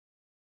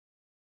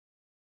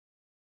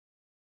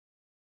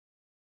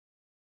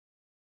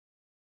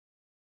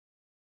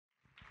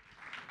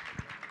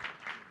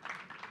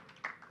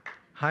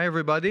Hi,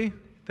 everybody.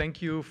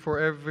 Thank you for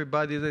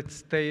everybody that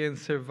stay and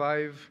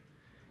survive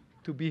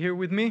to be here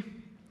with me.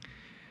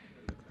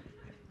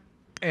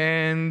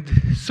 And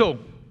so,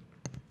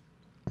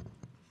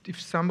 if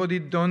somebody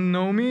don't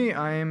know me,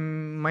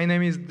 my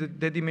name is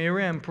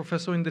Meiri. I'm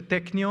professor in the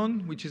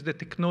Technion, which is the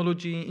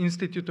Technology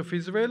Institute of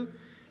Israel,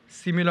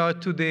 similar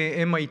to the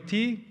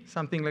MIT,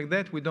 something like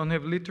that. We don't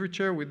have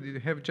literature, we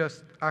have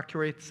just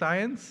accurate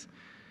science.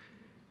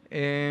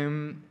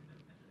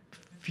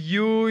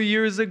 Few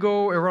years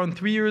ago, around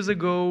 3 years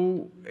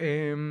ago,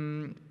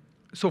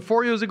 so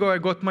 4 years ago, I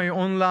got my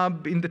own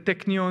lab in the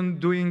Technion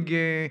doing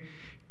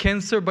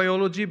cancer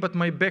biology, but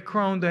my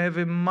background, I have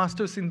a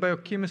master's in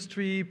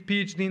biochemistry,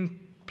 Ph.D. in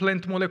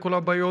plant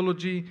molecular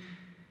biology,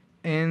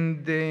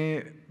 and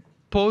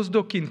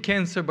post-doc in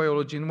cancer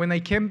biology. And when I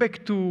came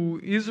back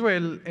to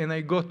Israel and I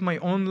got my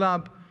own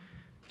lab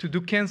to do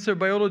cancer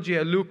biology,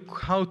 I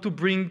looked how to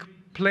bring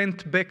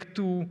plant back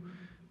to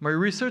my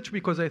research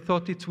because I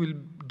thought it will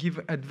give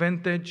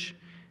advantage.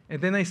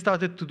 And then I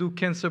started to do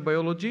cancer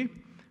biology.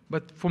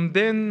 But from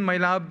then, my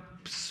lab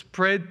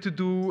spread to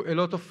do a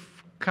lot of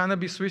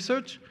cannabis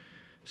research.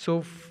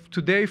 So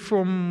today,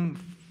 from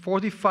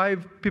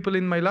 45 people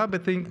in my lab, I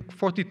think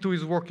 42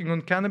 is working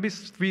on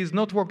cannabis, 3 is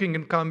not working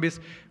on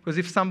cannabis, because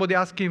if somebody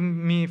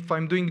asking me if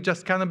I'm doing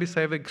just cannabis,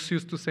 I have an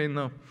excuse to say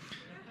no.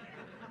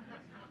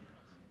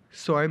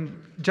 So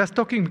I'm just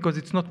talking because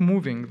it's not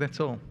moving, that's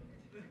all.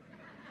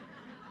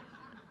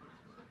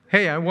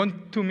 Hey, I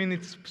want 2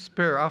 minutes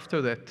spare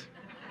after that.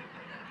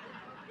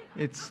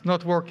 It's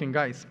not working,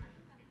 guys.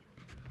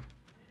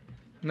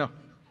 No.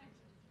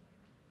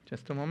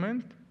 Just a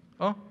moment.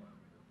 Oh,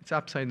 it's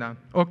upside down.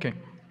 Okay.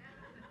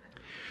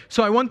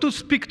 So I want to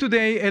speak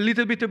today a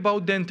little bit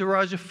about the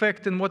entourage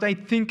effect and what I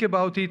think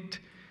about it.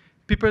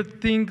 People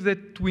think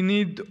that we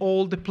need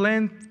all the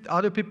plant.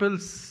 Other people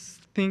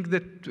think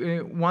that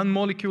one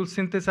molecule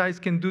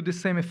synthesized can do the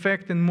same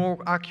effect and more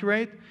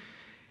accurate.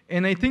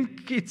 And I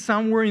think it's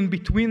somewhere in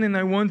between, and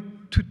I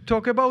want to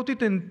talk about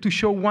it and to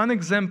show one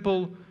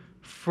example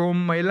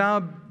from my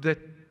lab that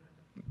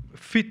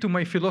fit to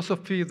my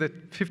philosophy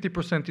that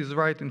 50% is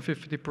right and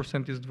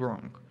 50% is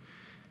wrong.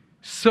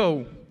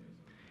 So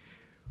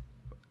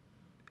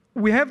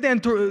we have the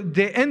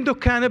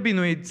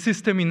endocannabinoid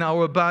system in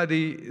our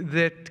body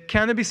that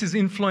cannabis is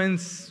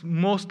influenced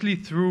mostly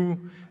through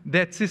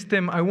that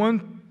system. I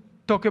won't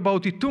talk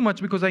about it too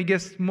much because I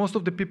guess most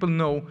of the people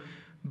know,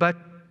 but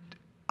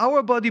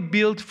our body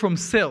built from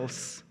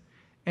cells,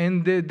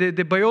 and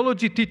the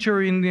biology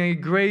teacher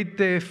in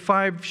grade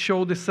 5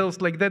 showed the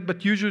cells like that,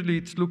 but usually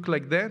it's look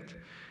like that.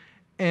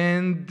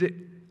 And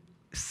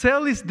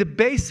cell is the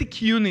basic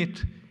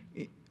unit,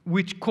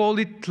 which call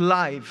it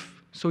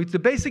life. So it's the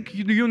basic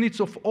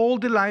units of all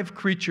the live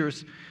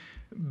creatures,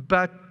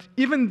 but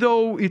even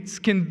though it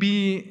can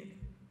be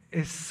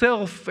a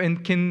self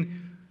and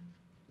can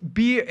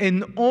be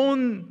an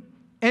own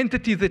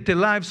entity that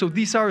alive, so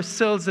these are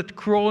cells that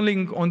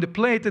crawling on the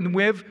plate, and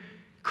we have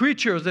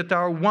creatures that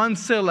are one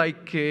cell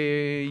like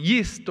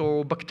yeast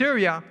or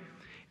bacteria.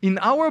 In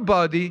our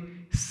body,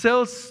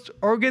 cells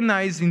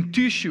organize in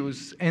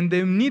tissues and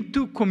they need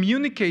to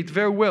communicate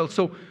very well.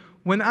 So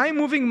when I'm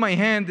moving my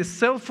hand, the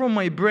cell from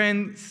my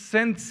brain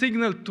sends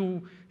signal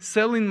to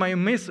cell in my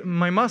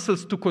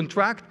muscles to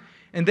contract,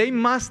 and they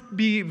must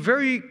be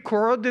very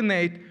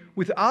coordinate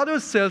with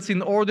other cells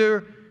in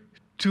order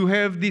to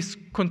have this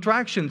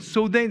contraction.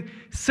 So then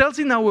cells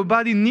in our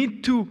body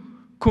need to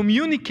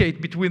communicate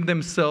between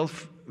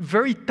themselves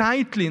very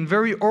tightly and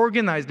very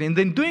organizedly, and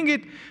then doing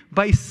it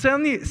by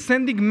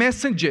sending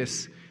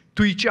messages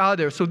to each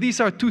other. So these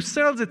are two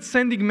cells that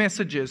sending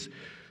messages.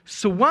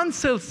 So one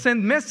cell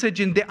send message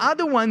and the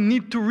other one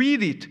need to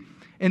read it.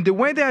 And the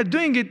way they are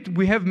doing it,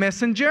 we have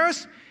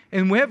messengers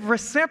and we have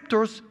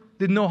receptors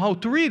that know how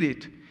to read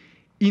it.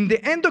 In the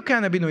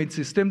endocannabinoid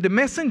system, the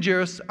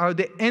messengers are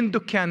the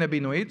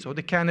endocannabinoids, or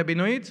the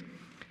cannabinoids,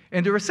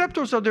 and the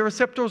receptors are the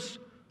receptors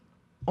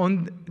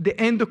on the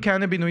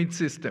endocannabinoid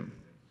system.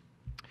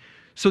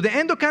 So the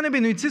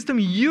endocannabinoid system,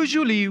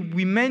 usually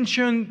we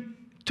mention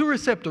two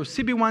receptors,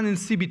 CB1 and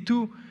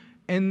CB2,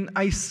 and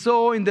I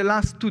saw in the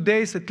last 2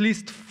 days at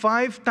least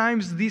 5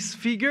 times this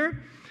figure,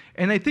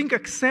 and I think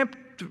except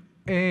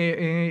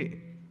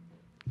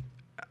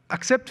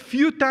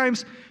few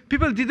times,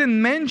 people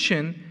didn't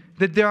mention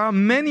that there are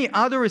many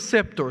other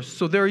receptors.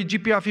 So there are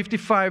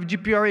GPR55,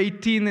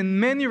 GPR18, and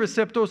many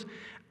receptors.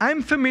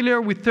 I'm familiar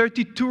with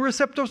 32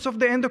 receptors of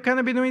the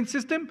endocannabinoid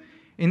system,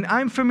 and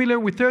I'm familiar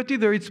with 30,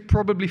 there is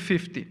probably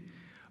 50.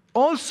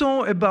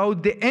 Also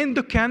about the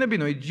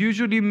endocannabinoid,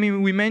 usually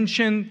we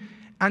mention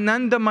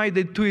anandamide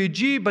and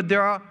 2-AG, but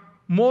there are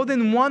more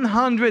than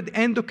 100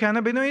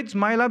 endocannabinoids.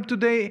 My lab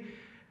today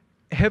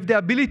have the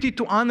ability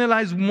to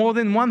analyze more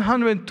than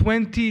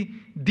 120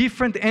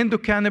 different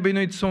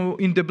endocannabinoids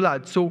in the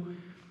blood. So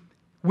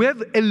we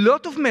have a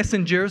lot of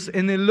messengers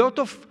and a lot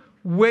of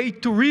way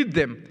to read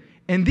them.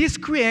 And this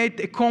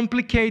creates a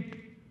complicated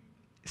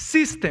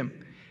system.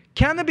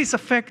 Cannabis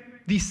affects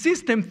this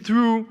system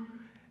through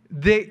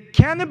the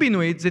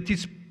cannabinoids that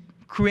it's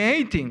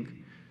creating.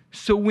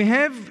 So we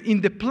have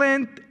in the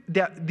plant,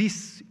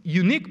 this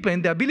unique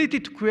plant, the ability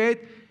to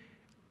create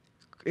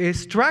a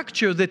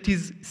structure that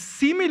is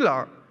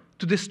similar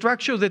to the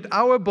structure that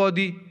our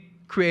body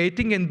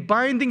creating and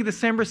binding the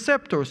same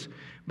receptors.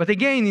 But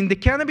again, in the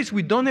cannabis,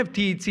 we don't have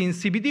THC and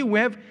CBD. We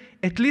have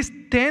at least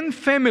 10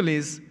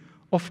 families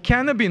of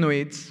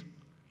cannabinoids.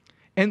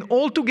 And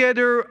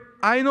altogether,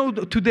 I know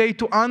today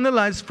to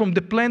analyze from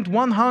the plant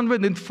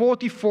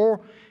 144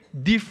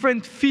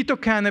 different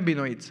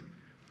phytocannabinoids.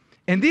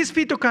 And these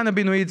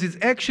phytocannabinoids is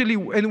actually,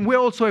 and we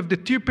also have the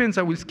terpenes,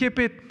 I will skip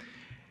it.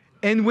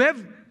 And we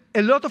have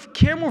a lot of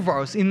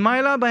chemovars. In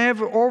my lab, I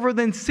have over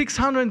than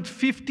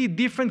 650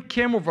 different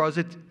chemovars.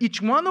 That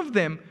each one of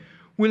them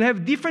will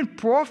have different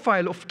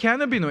profile of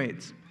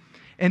cannabinoids.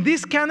 And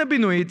this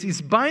cannabinoids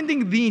is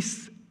binding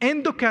this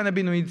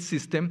endocannabinoid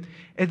system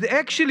and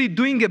actually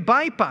doing a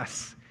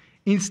bypass.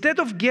 Instead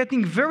of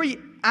getting very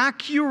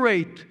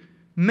accurate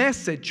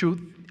message,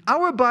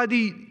 our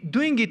body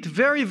doing it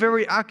very,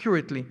 very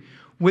accurately.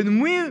 When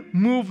we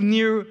move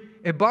near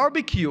a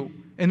barbecue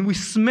and we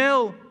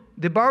smell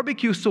the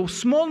barbecue, so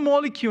small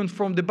molecule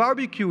from the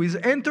barbecue is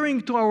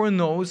entering to our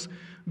nose,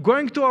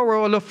 going to our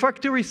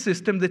olfactory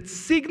system that's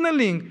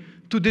signaling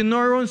to the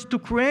neurons to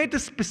create a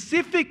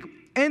specific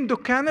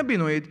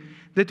endocannabinoid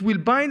that will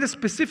bind a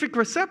specific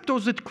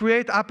receptors that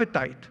create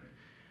appetite.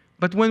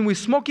 But when we're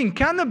smoking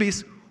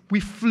cannabis,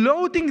 we're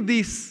floating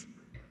this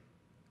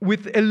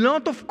with a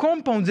lot of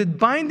compounds that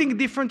binding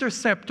different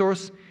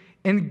receptors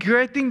and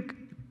getting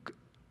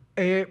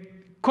a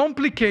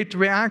complicated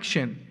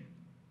reaction.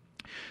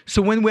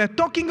 So when we are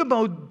talking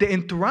about the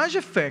entourage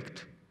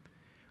effect,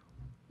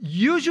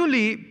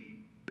 usually,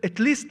 at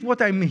least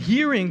what I'm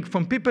hearing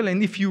from people,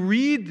 and if you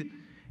read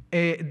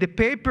the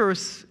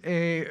papers,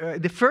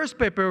 the first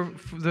paper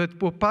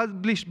that were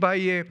published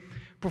by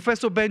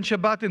Professor Ben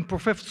Shabbat and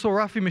Professor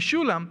Rafi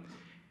Meshulam,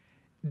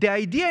 the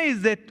idea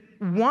is that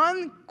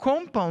one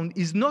compound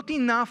is not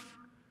enough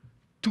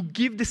to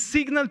give the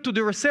signal to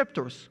the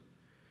receptors.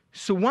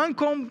 So one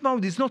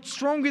compound is not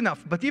strong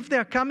enough, but if they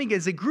are coming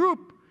as a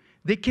group,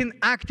 they can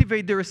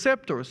activate the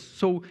receptors.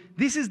 So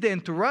this is the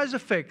entourage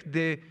effect,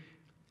 the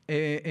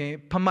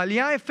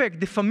Pamalia effect,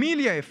 the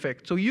familia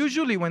effect. So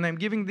usually when I'm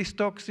giving these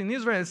talks in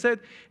Israel, I said,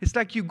 it's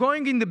like you're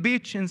going in the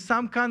beach and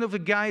some kind of a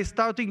guy is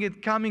starting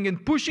and coming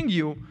and pushing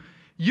you.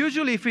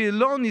 Usually if he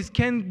alone he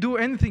can't do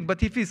anything,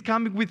 but if he's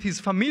coming with his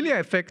familia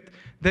effect,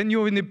 then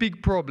you're in a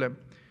big problem.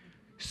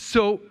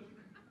 So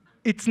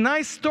it's a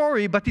nice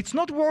story, but it's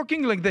not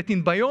working like that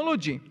in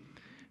biology.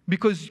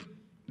 Because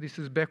this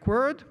is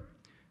backward.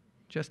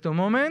 Just a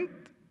moment.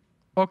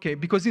 Okay,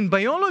 because in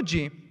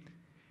biology,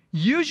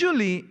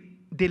 usually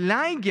the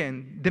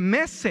ligand, the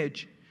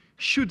message,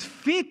 should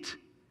fit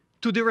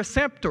to the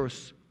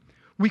receptors.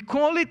 We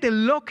call it a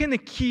lock and a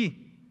key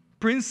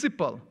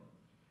principle.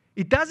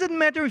 It doesn't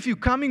matter if you're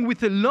coming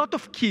with a lot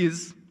of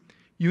keys,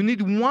 you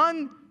need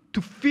one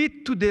to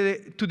fit to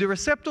the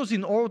receptors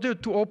in order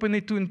to open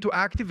it and to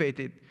activate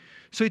it.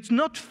 So it's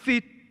not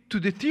fit to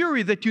the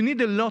theory that you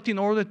need a lot in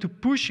order to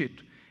push it.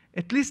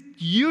 At least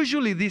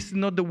usually this is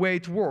not the way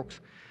it works.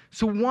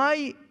 So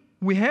why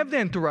we have the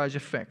entourage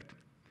effect?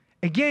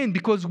 Again,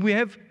 because we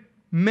have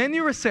many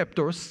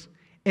receptors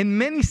and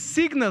many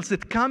signals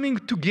that coming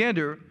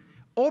together,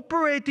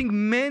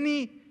 operating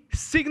many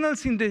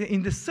signals in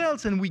the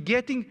cells, and we're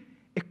getting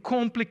a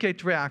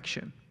complicated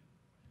reaction.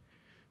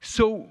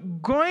 So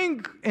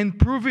going and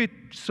prove it,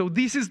 so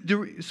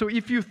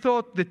if you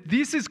thought that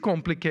this is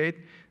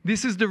complicated,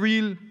 this is the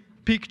real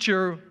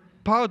picture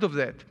part of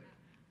that.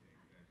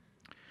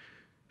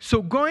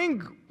 So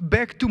going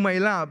back to my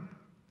lab,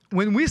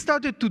 when we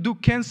started to do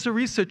cancer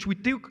research, we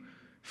took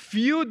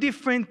few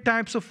different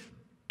types of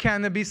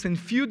cannabis and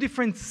few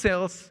different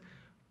cells,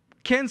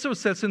 cancer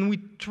cells, and we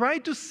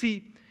tried to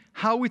see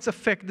how it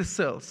affects the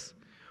cells.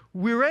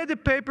 We read the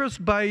papers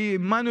by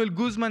Manuel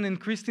Guzman and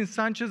Christine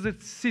Sanchez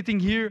that's sitting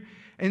here,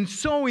 and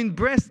saw in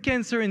breast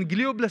cancer and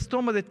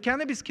glioblastoma that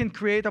cannabis can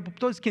create,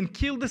 apoptosis can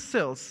kill the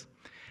cells.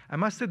 I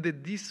must say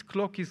that this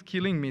clock is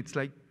killing me. It's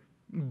like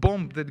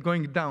bomb that's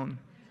going down.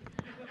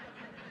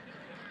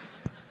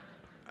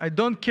 I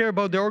don't care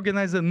about the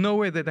organizer. No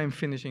way that I'm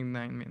finishing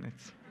 9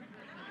 minutes.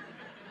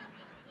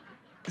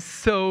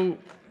 So,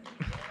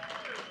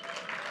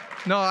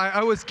 no,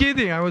 I was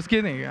kidding.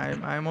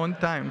 I'm on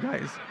time,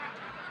 guys.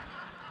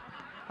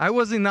 I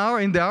was in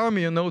the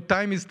army, you know,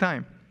 time is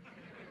time.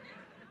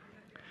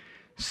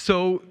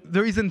 So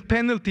there is a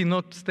penalty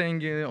not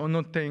staying or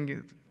not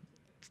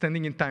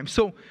standing in time.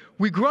 So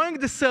we're growing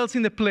the cells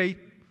in the plate.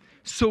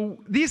 So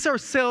these are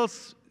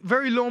cells,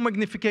 very low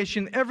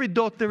magnification. Every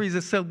dot there is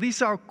a cell.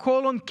 These are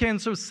colon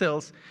cancer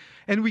cells.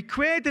 And we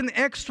create an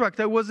extract.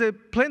 I was a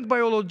plant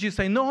biologist.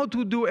 I know how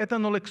to do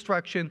ethanol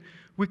extraction.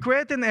 We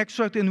create an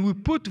extract and we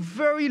put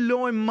very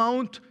low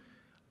amount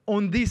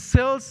on these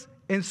cells,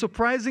 and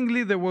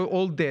surprisingly, they were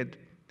all dead.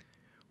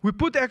 We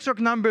put extract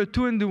number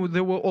 2 and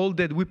they were all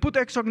dead. We put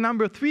extract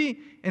number 3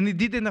 and it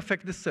didn't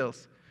affect the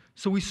cells.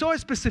 So we saw a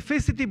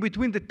specificity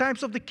between the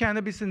types of the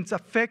cannabis and it's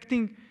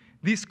affecting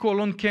this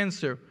colon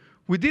cancer.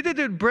 We did it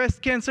in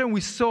breast cancer, and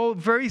we saw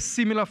very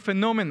similar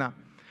phenomena.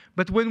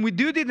 But when we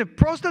did it in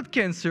prostate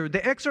cancer,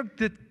 the extract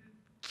that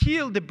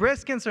killed the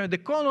breast cancer and the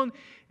colon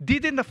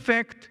didn't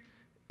affect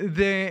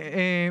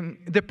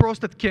the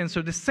prostate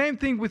cancer. The same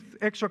thing with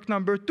extract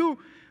number 2,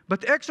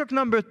 but extract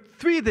number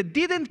 3 that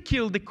didn't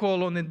kill the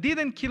colon and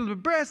didn't kill the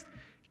breast,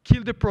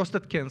 killed the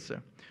prostate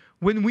cancer.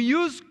 When we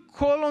use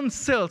colon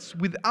cells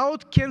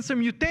without cancer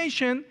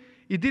mutation,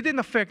 it didn't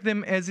affect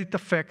them as it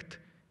affects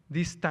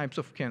these types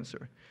of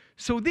cancer.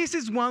 So this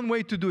is one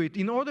way to do it.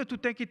 In order to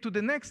take it to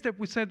the next step,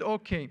 we said,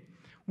 okay,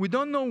 we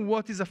don't know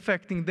what is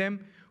affecting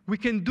them. We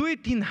can do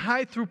it in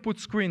high throughput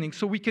screening.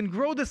 So we can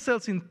grow the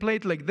cells in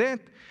plate like that,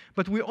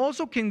 but we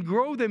also can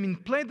grow them in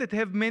plate that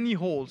have many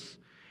holes.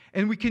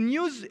 And we can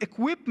use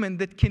equipment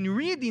that can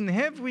read in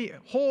every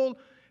hole,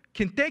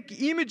 can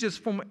take images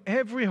from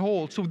every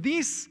hole. So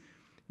this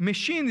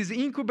machine is an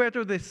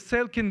incubator. The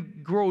cell can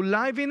grow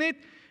live in it,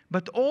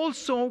 but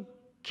also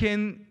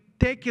can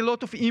take a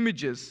lot of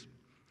images.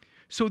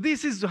 So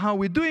this is how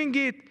we're doing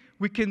it.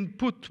 We can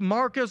put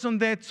markers on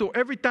that. So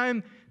every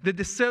time that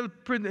the cell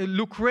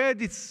look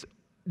red, it's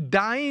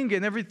dying,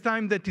 and every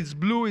time that it's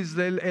blue, is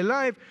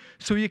alive.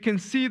 So you can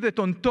see that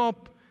on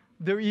top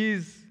there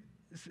is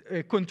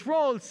a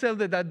control, cells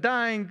that are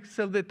dying,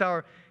 cells that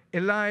are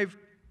alive.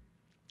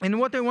 And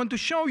what I want to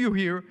show you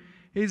here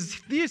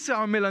is these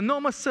are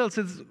melanoma cells.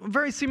 It's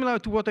very similar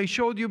to what I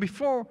showed you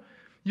before.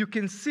 You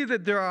can see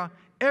that there are,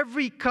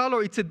 every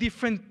color, it's a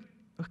different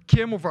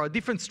chemovar, a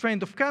different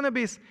strain of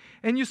cannabis.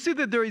 And you see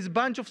that there is a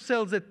bunch of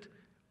cells,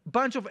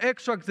 bunch of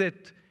extracts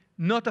that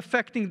not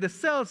affecting the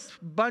cells,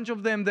 bunch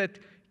of them that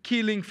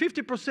killing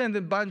 50%, and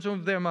a bunch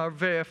of them are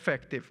very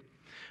effective.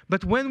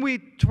 But when we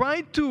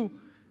try to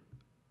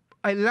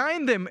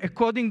align them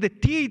according to the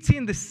THC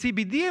and the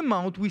CBD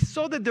amount, we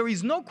saw that there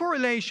is no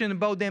correlation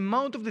about the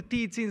amount of the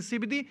THC and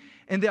CBD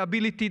and the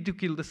ability to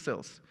kill the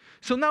cells.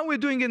 So now we're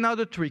doing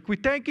another trick. We're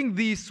taking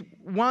this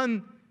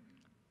one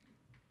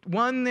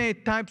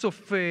types of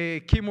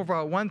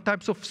chemovar, one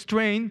types of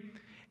strain,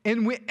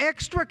 and we're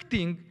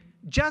extracting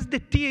just the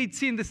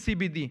THC and the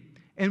CBD.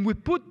 And we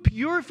put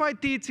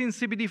purified THC and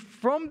CBD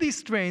from these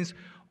strains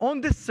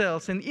on the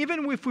cells, and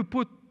even if we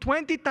put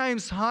 20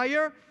 times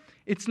higher,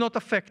 it's not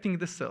affecting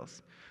the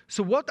cells.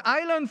 So what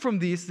I learned from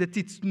this, that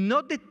it's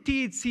not the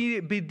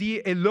THC,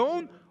 CBD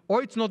alone,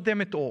 or it's not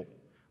them at all.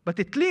 But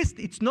at least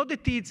it's not the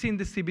THC and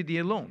the CBD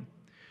alone.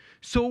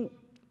 So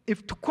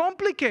if to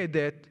complicate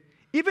that,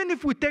 even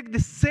if we take the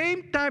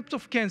same types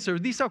of cancer,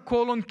 these are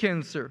colon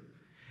cancer,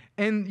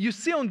 and you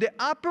see on the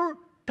upper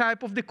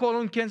type of the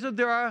colon cancer,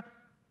 there are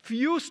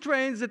few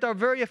strains that are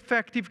very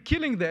effective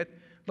killing that,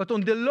 but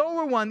on the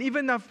lower one,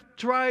 even I've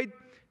tried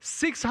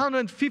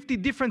 650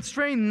 different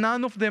strains,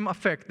 none of them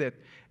affect that.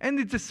 And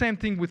it's the same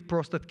thing with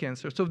prostate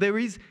cancer. So there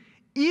is,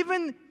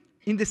 even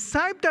in the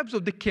subtypes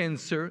of the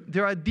cancer,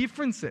 there are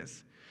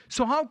differences.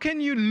 So how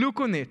can you look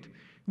on it?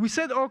 We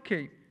said,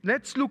 okay,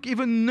 let's look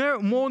even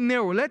more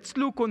narrow. Let's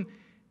look on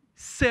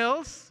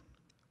cells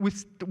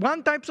with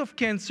one type of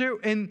cancer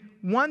and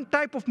one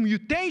type of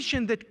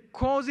mutation that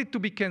cause it to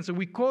be cancer.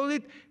 We call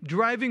it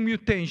driving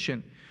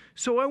mutation.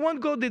 So I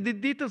won't go into the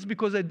details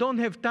because I don't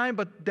have time,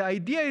 but the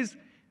idea is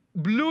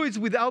blue is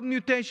without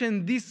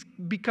mutation. This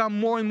become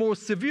more and more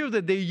severe,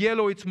 that the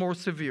yellow it's more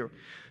severe.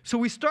 So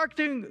we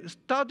starting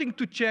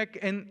to check,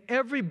 and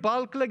every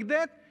bulk like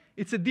that,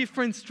 it's a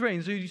different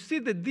strain. So you see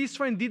that this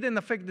strain didn't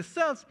affect the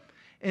cells,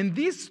 and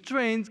these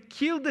strains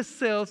kill the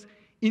cells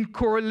in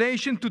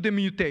correlation to the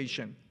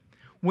mutation.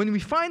 When we're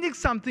finding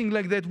something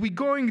like that, we're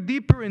going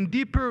deeper and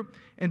deeper,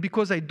 and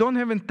because I don't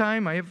have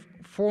time, I have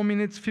 4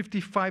 minutes,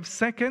 55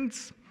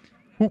 seconds.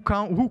 Who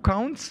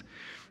counts?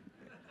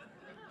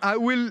 I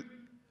will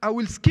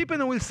skip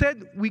and I will say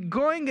we're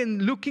going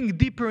and looking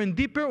deeper and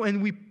deeper,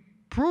 and we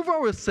prove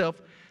ourselves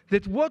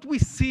that what we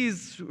see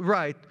is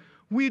right.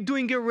 We're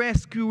doing a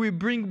rescue. We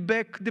bring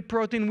back the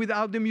protein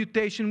without the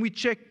mutation. We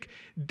check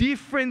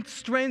different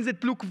strains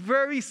that look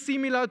very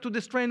similar to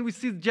the strain. We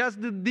see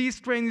just that this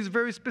strain is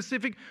very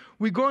specific.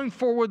 We're going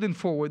forward and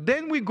forward.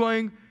 Then we're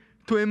going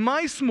to a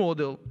mice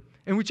model,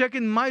 and we check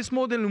in mice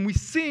model, and we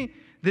see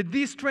that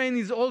this strain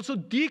is also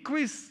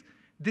decrease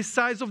the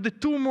size of the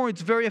tumor.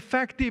 It's very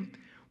effective.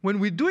 When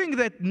we're doing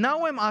that,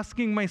 now I'm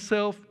asking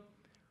myself,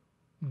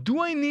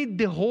 do I need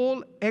the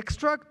whole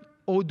extract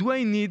or do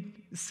I need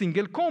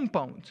single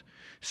compound?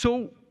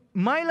 So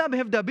my lab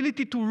have the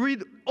ability to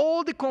read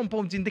all the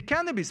compounds in the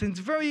cannabis, and it's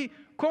very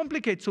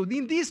complicated. So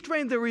in this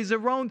strain, there is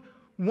around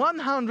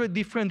 100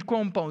 different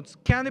compounds,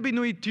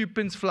 cannabinoid,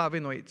 terpenes,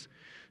 flavonoids.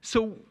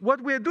 So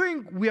what we are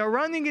doing, we are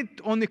running it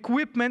on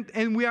equipment,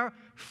 and we are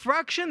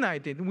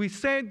fractionating. We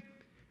said,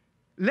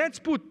 let's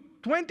put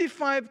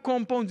 25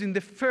 compounds in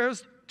the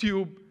first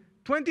tube,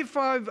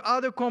 25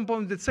 other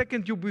compounds in the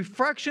second tube. We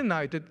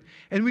fractionated,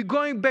 and we're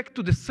going back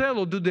to the cell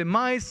or to the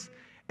mice,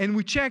 and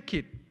we check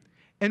it.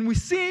 And we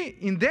see,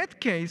 in that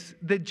case,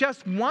 that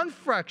just one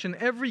fraction,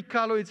 every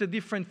color is a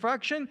different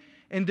fraction,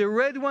 and the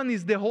red one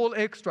is the whole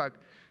extract.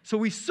 So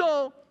we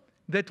saw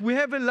that we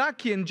have a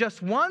lucky, and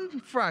just one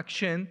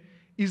fraction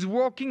is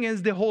working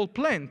as the whole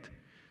plant.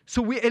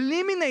 So we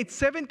eliminate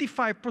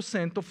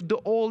 75% of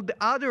all the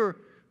other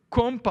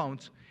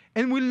compounds.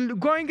 And we're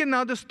going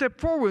another step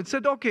forward.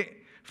 Said, okay,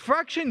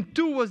 fraction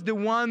 2 was the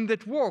one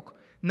that worked.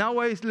 Now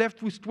I was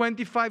left with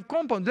 25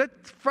 compounds.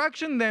 Let's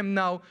fraction them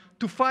now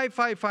to 5,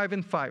 5, 5,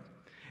 and 5.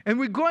 And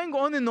we're going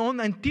on and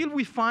on until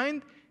we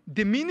find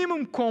the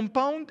minimum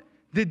compound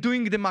that's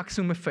doing the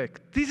maximum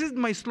effect. This is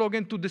my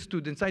slogan to the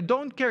students. I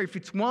don't care if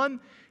it's 1,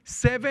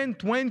 7,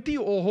 20,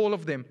 or all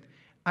of them.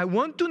 I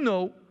want to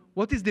know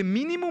what is the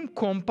minimum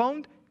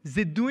compound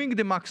that's doing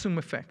the maximum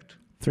effect.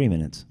 3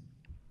 minutes.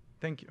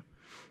 Thank you.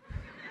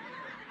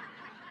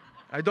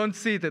 I don't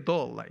see it at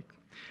all.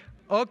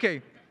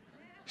 Okay.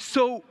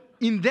 So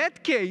in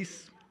that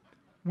case,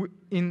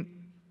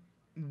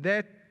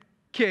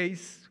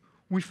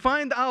 we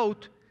find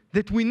out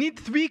that we need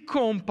 3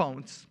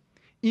 compounds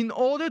in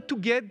order to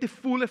get the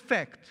full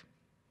effect.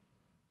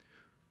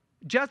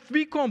 Just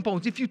 3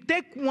 compounds. If you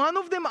take one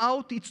of them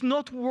out, it's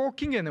not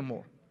working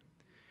anymore.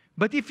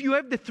 But if you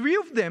have the 3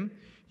 of them,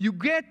 you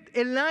get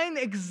a line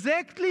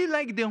exactly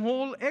like the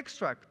whole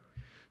extract.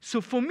 So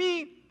for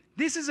me,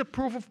 this is a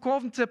proof of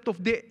concept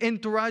of the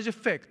entourage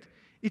effect.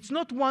 It's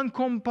not one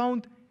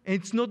compound, and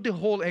it's not the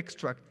whole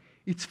extract.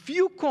 It's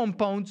few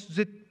compounds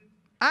that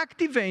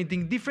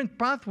activating different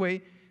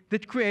pathway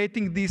that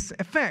creating this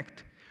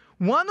effect.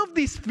 One of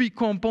these 3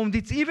 compounds,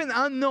 it's even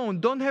unknown,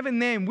 don't have a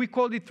name. We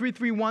call it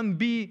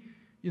 331B.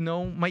 You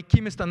know, my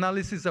chemist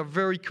analyses are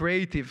very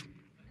creative.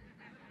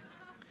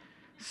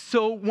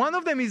 So one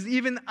of them is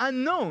even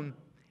unknown.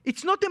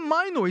 It's not a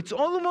minor. It's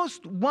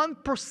almost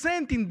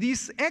 1% in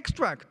this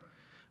extract.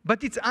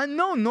 But it's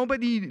unknown.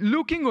 Nobody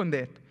looking on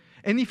that.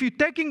 And if you're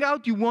taking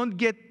out, you won't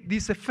get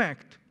this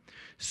effect.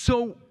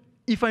 So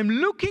if I'm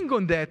looking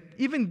on that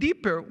even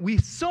deeper, we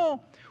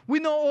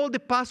know all the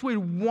pathway,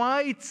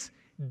 why it's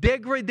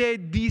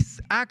degraded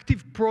these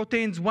active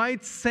proteins, why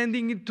it's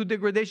sending it to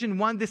degradation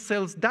when the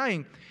cell's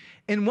dying.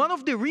 And one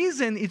of the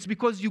reasons is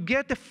because you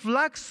get a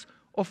flux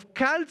of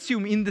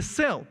calcium in the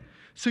cell.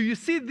 So you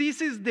see this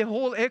is the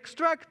whole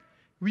extract.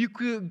 You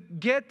could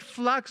get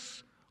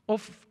flux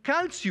of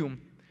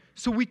calcium.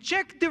 So we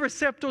check the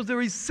receptors.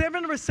 There is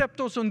 7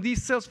 receptors on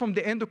these cells from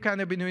the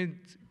endocannabinoid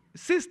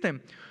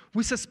system.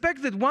 We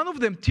suspect that one of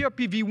them,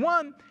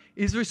 TRPV1,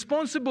 is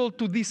responsible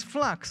to this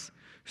flux.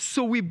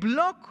 So we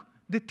block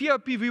the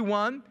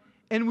TRPV1,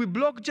 and we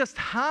block just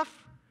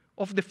half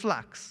of the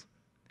flux.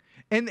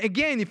 And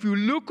again, if you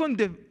look on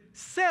the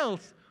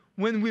cells,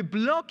 when we're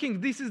blocking,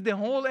 this is the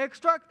whole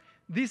extract,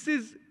 this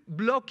is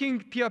blocking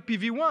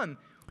TRPV1.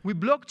 We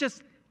block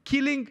just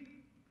killing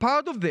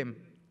part of them.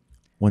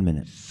 1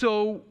 minute.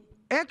 So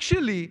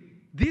actually,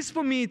 this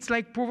for me, it's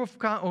like proof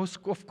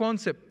of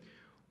concept.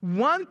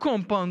 One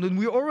compound, and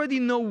we already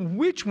know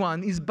which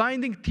one, is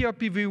binding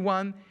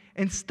TRPV1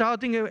 and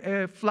starting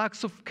a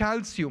flux of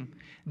calcium.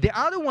 The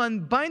other one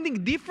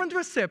binding different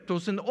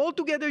receptors, and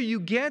altogether you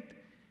get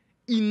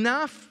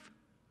enough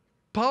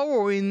power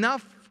or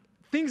enough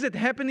things that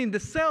happen in the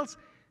cells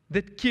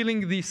that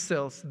killing these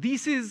cells.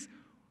 This is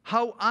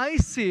how I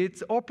see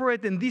it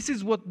operate, and this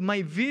is what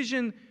my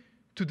vision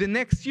to the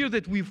next year,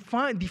 that we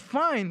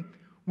define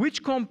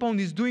which compound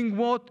is doing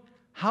what,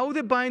 how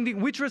they're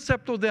binding, which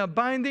receptor they are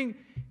binding,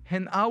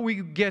 and how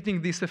we're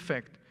getting this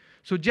effect.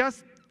 So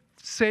just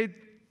say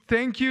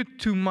thank you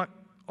to my,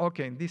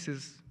 okay, this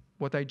is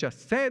what I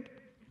just said.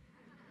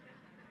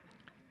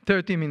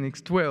 30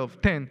 minutes,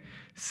 12, 10.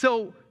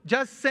 So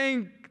just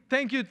saying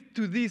thank you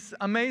to this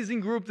amazing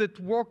group that's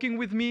working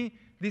with me.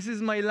 This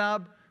is my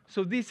lab.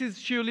 So this is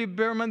Shirley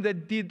Berman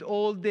that did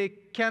all the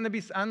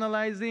cannabis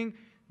analyzing.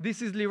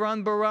 This is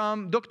Liran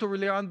Baram, Dr.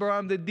 Liran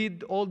Baram that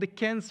did all the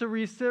cancer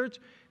research.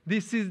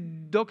 This is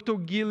Dr.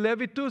 Gil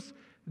Levitus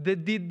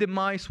that did the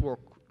mice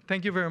work.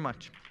 Thank you very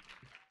much.